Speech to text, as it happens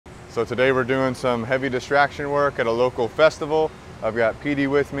So today we're doing some heavy distraction work at a local festival. I've got Petey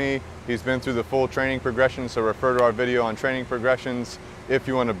with me. He's been through the full training progression, so refer to our video on training progressions if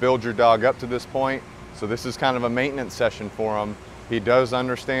you want to build your dog up to this point. So this is kind of a maintenance session for him. He does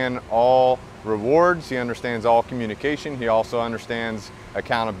understand all rewards, he understands all communication, he also understands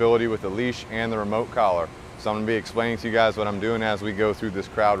accountability with the leash and the remote collar. So I'm going to be explaining to you guys what I'm doing as we go through this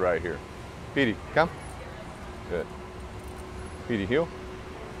crowd right here. Petey, come. Good. Petey, heel.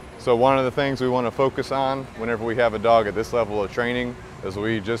 So one of the things we want to focus on whenever we have a dog at this level of training is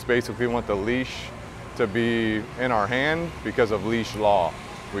we just basically want the leash to be in our hand because of leash law.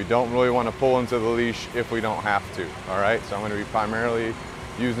 We don't really want to pull into the leash if we don't have to, all right? So I'm going to be primarily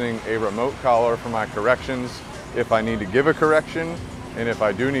using a remote collar for my corrections if I need to give a correction, and if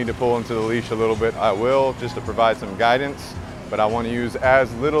I do need to pull into the leash a little bit, I will, just to provide some guidance, but I want to use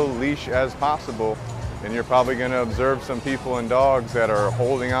as little leash as possible. And you're probably going to observe some people and dogs that are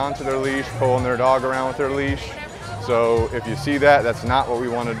holding on to their leash, pulling their dog around with their leash. So if you see that, that's not what we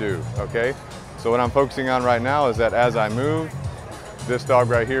want to do, okay? So what I'm focusing on right now is that as I move, this dog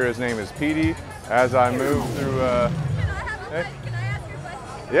right here, his name is Petey. As I move through, Can I ask you a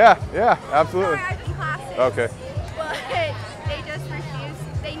question? Yeah, absolutely. Sorry, I've been classes, Okay. but they just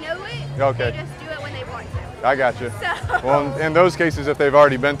refuse. They know it. Okay. They just do it when they want to. I got you. So. Well, in those cases, if they've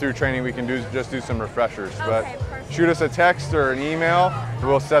already been through training, we can just do some refreshers. Okay, But perfect. shoot us a text or an email.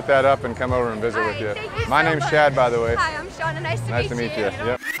 We'll set that up and come over and visit All with right, you. thank you My so name's much. Chad, by the way. Hi, I'm Shauna. Nice to meet you. you.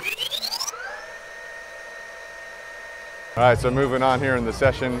 Yep. All right, so moving on here in the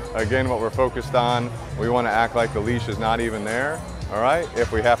session, again, what we're focused on, we want to act like the leash is not even there. All right,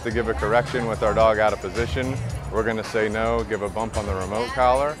 if we have to give a correction with our dog out of position, we're going to say no, give a bump on the remote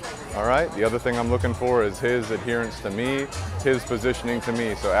collar. All right, the other thing I'm looking for is his adherence to me, his positioning to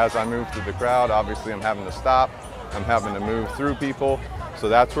me. So as I move through the crowd, obviously I'm having to stop, I'm having to move through people. So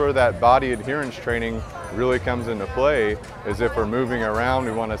that's where that body adherence training really comes into play, is if we're moving around,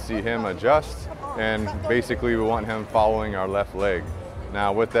 we want to see him adjust, and basically we want him following our left leg.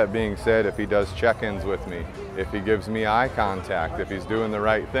 Now with that being said, if he does check-ins with me, if he gives me eye contact, if he's doing the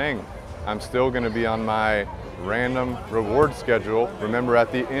right thing, I'm still going to be on my random reward schedule. Remember,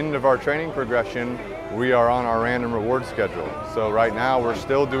 at the end of our training progression, we are on our random reward schedule. So right now we're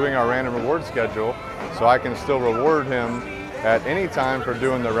still doing our random reward schedule, so I can still reward him at any time for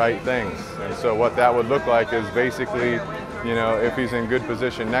doing the right things. And so what that would look like is basically, you know, if he's in good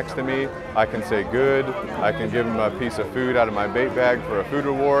position next to me, I can say good. I can give him a piece of food out of my bait bag for a food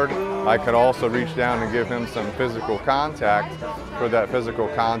reward. I could also reach down and give him some physical contact for that physical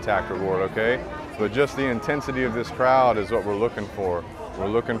contact reward, okay? But just the intensity of this crowd is what we're looking for. We're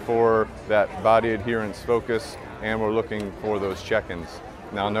looking for that body adherence focus, and we're looking for those check-ins.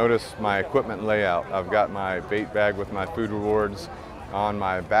 Now notice my equipment layout. I've got my bait bag with my food rewards on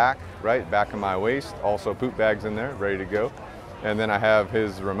my back, right, back of my waist, also poop bags in there, ready to go. And then I have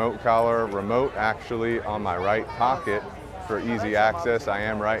his remote collar, remote actually on my right pocket for easy access. I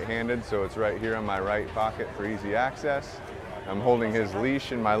am right-handed, so it's right here in my right pocket for easy access. I'm holding his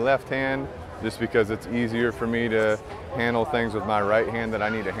leash in my left hand just because it's easier for me to handle things with my right hand that I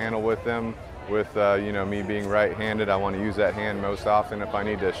need to handle with them. With you know, me being right-handed, I want to use that hand most often if I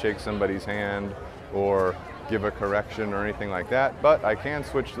need to shake somebody's hand or give a correction or anything like that. But I can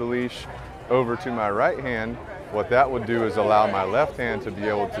switch the leash over to my right hand. What that would do is allow my left hand to be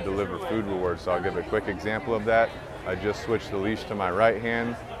able to deliver food rewards. So I'll give a quick example of that. I just switched the leash to my right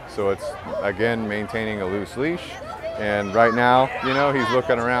hand, so it's again maintaining a loose leash. And right now, you know, he's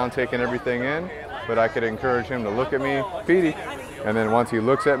looking around, taking everything in, but I could encourage him to look at me, Petey, and then once he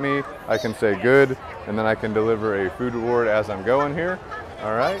looks at me, I can say good, and then I can deliver a food reward as I'm going here,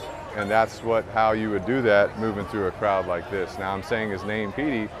 all right? And that's how you would do that moving through a crowd like this. Now I'm saying his name,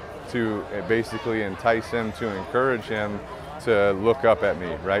 Petey, to basically entice him, to encourage him to look up at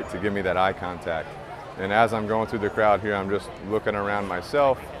me, right? To give me that eye contact. And as I'm going through the crowd here, I'm just looking around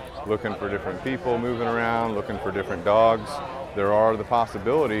myself, looking for different people moving around, looking for different dogs. There are the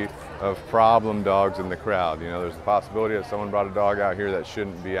possibility of problem dogs in the crowd. You know, there's the possibility that someone brought a dog out here that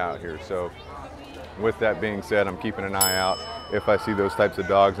shouldn't be out here. So with that being said, I'm keeping an eye out. If I see those types of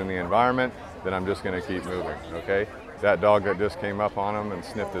dogs in the environment, then I'm just going to keep moving, okay? That dog that just came up on him and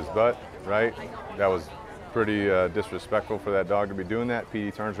sniffed his butt, right? That was pretty disrespectful for that dog to be doing that.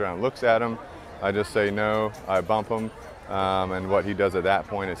 Petey turns around and looks at him. I just say no, I bump him, and what he does at that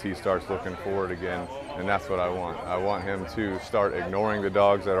point is he starts looking forward again, and that's what I want. I want him to start ignoring the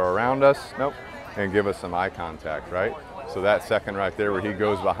dogs that are around us, nope, and give us some eye contact, right? So that second right there where he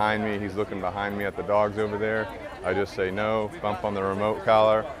goes behind me, he's looking behind me at the dogs over there, I just say no, bump on the remote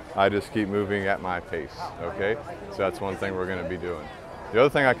collar, I just keep moving at my pace, okay? So that's one thing we're gonna be doing. The other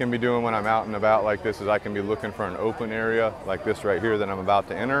thing I can be doing when I'm out and about like this is I can be looking for an open area like this right here that I'm about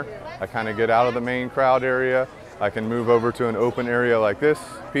to enter. I kind of get out of the main crowd area. I can move over to an open area like this.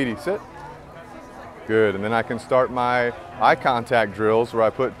 Petey, sit. Good, and then I can start my eye contact drills where I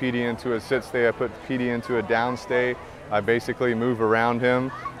put Petey into a sit stay, I put Petey into a down stay. I basically move around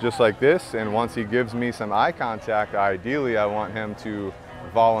him just like this, and once he gives me some eye contact, ideally I want him to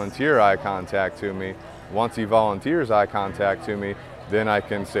volunteer eye contact to me. Once he volunteers eye contact to me, then I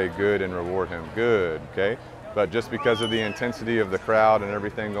can say good and reward him. Good, okay? But just because of the intensity of the crowd and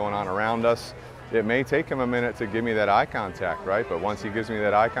everything going on around us, it may take him a minute to give me that eye contact, right? But once he gives me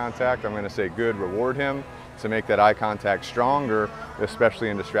that eye contact, I'm gonna say good, reward him to make that eye contact stronger, especially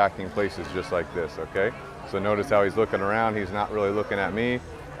in distracting places just like this, okay? So notice how he's looking around, he's not really looking at me.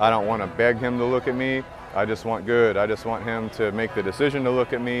 I don't wanna beg him to look at me, I just want good. I just want him to make the decision to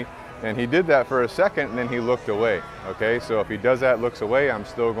look at me. And he did that for a second and then he looked away, okay? So if he does that, looks away, I'm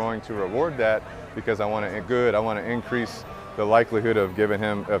still going to reward that because I want to increase the likelihood of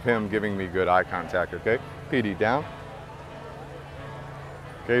him giving me good eye contact, okay? Petey, down.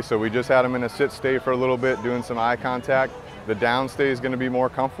 Okay, so we just had him in a sit stay for a little bit, doing some eye contact. The down stay is going to be more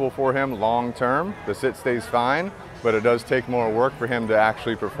comfortable for him long term. The sit stay is fine, but it does take more work for him to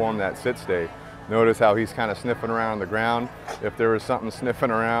actually perform that sit stay. Notice how he's kind of sniffing around on the ground. If there was something sniffing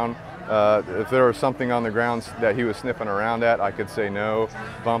around, if there was something on the ground that he was sniffing around at, I could say no.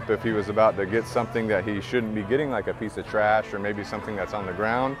 Bump if he was about to get something that he shouldn't be getting, like a piece of trash or maybe something that's on the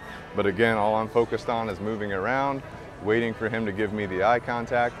ground. But again, all I'm focused on is moving around, waiting for him to give me the eye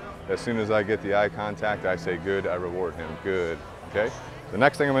contact. As soon as I get the eye contact, I say good, I reward him, good, okay? The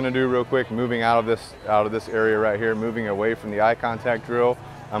next thing I'm gonna do real quick, moving out of this area right here, moving away from the eye contact drill,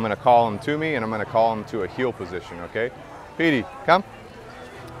 I'm gonna call him to me and I'm gonna call him to a heel position, okay? Petey, come.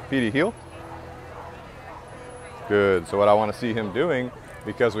 Petey, heel. Good, so what I wanna see him doing,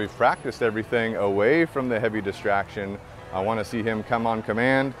 because we've practiced everything away from the heavy distraction, I wanna see him come on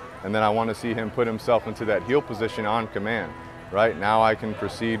command, and then I wanna see him put himself into that heel position on command. Right, now I can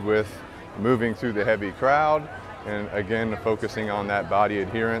proceed with moving through the heavy crowd, and again, focusing on that body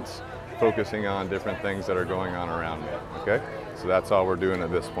adherence, focusing on different things that are going on around me, okay? So that's all we're doing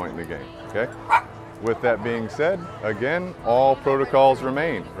at this point in the game, okay? With that being said, again, all protocols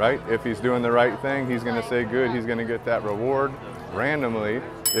remain, right? If he's doing the right thing, he's gonna say good, he's gonna get that reward. Randomly,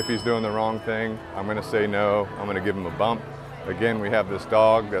 if he's doing the wrong thing, I'm gonna say no, I'm gonna give him a bump. Again, we have this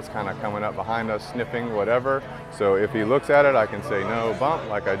dog that's kind of coming up behind us, sniffing, whatever. So if he looks at it, I can say no, bump,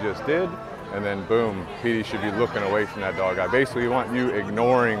 like I just did, and then boom, Petey should be looking away from that dog. I basically want you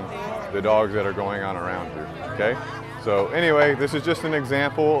ignoring the dogs that are going on around you, okay? So anyway, this is just an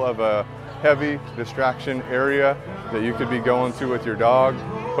example of a heavy distraction area that you could be going to with your dog.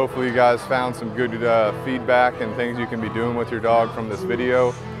 Hopefully you guys found some good feedback and things you can be doing with your dog from this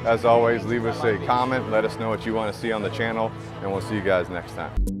video. As always, leave us a comment, let us know what you want to see on the channel, and we'll see you guys next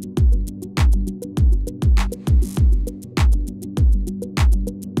time.